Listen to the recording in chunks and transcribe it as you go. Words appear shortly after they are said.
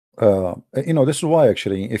This is why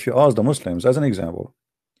actually, if you ask the Muslims, as an example,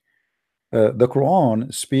 the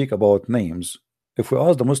Quran speak about names. If we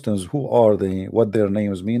ask the Muslims who are they, what their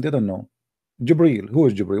names mean, they don't know. Jibril, who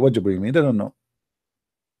is Jibril? What Jibril mean? They don't know.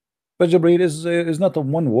 But Jibril is not a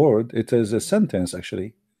one word; it is a sentence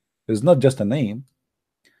actually. It's not just a name.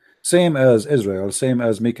 Same as Israel, same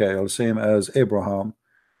as Mikael, same as Abraham,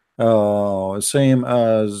 same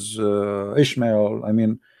as Ishmael. I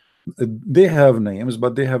mean, they have names,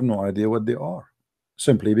 but they have no idea what they are.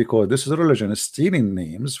 Simply because this is a religion is stealing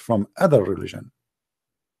names from other religion.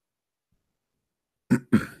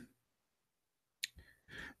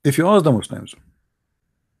 If you ask the Muslims,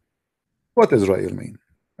 what Israel mean?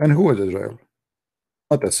 And who is Israel?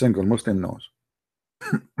 Not a single Muslim knows.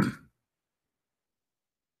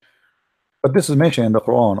 But this is mentioned in the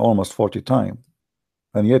Quran almost 40 times.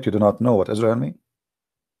 And yet you do not know what Israel mean?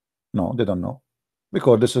 No, they don't know.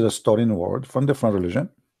 Because this is a stolen word from different religion.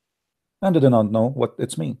 And they do not know what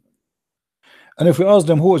it's mean. And if we ask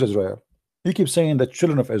them who is Israel, he keeps saying the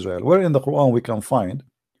children of Israel. Where in the Quran we can find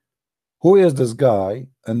who is this guy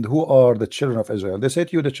and who are the children of Israel? They say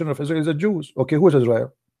to you the children of Israel is the Jews. Okay, who is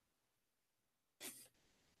Israel?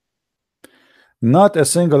 Not a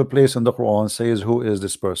single place in the Quran says who is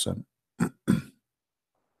this person.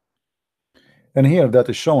 And here that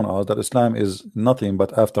is shown us that Islam is nothing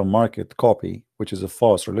but aftermarket copy, which is a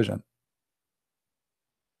false religion.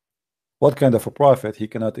 What kind of a prophet he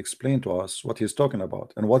cannot explain to us what he's talking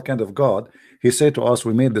about, and what kind of God he said to us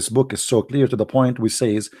we made this book is so clear to the point we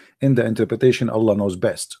says in the interpretation Allah knows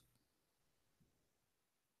best.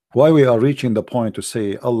 Why we are reaching the point to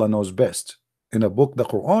say Allah knows best in a book? The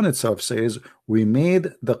Quran itself says we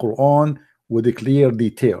made the Quran with the clear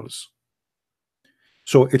details.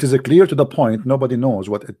 So it is a clear to the point nobody knows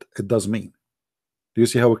what it does mean. Do you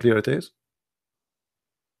see how clear it is?